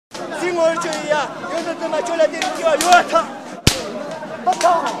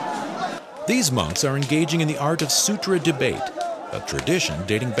These monks are engaging in the art of sutra debate, a tradition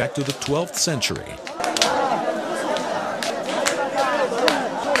dating back to the 12th century.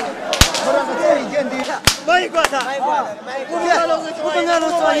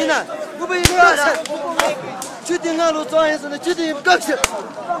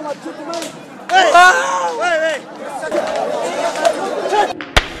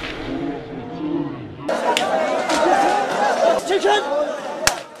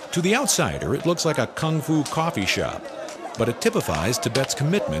 To the outsider, it looks like a kung fu coffee shop, but it typifies Tibet's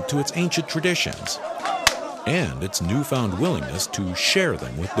commitment to its ancient traditions and its newfound willingness to share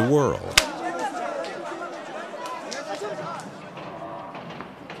them with the world.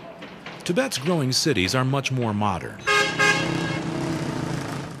 Tibet's growing cities are much more modern,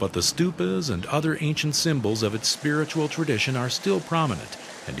 but the stupas and other ancient symbols of its spiritual tradition are still prominent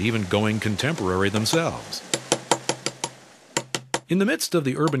and even going contemporary themselves. In the midst of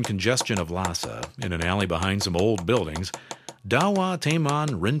the urban congestion of Lhasa, in an alley behind some old buildings, Dawa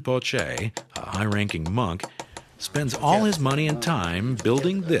Teman Rinpoche, a high-ranking monk, spends all his money and time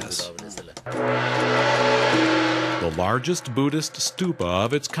building this, the largest Buddhist stupa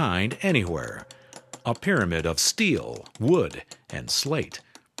of its kind anywhere, a pyramid of steel, wood, and slate.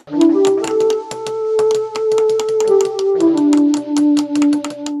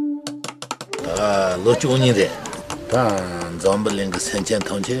 Zambaling Sanjan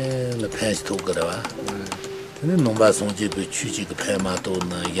Tonche, La Pans to Gadawa. And then Nomba Sonji, Chuchi, Pamato,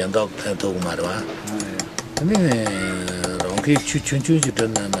 Yandok, Panto Marwa. And then Ronki Chuchunju,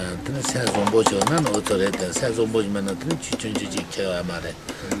 and then Sazombojo, none of the red and Sazombojan, and Chuchunji Chamare.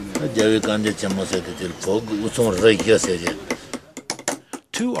 Jerry Ganja Chamosette, Fog, Uson Regia.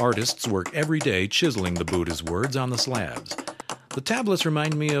 Two artists work every day chiseling the Buddha's words on the slabs. The tablets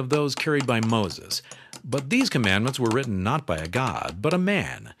remind me of those carried by Moses. But these commandments were written not by a god, but a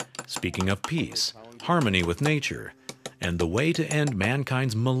man, speaking of peace, harmony with nature, and the way to end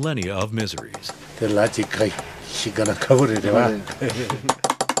mankind's millennia of miseries. The logic, she gonna cover it.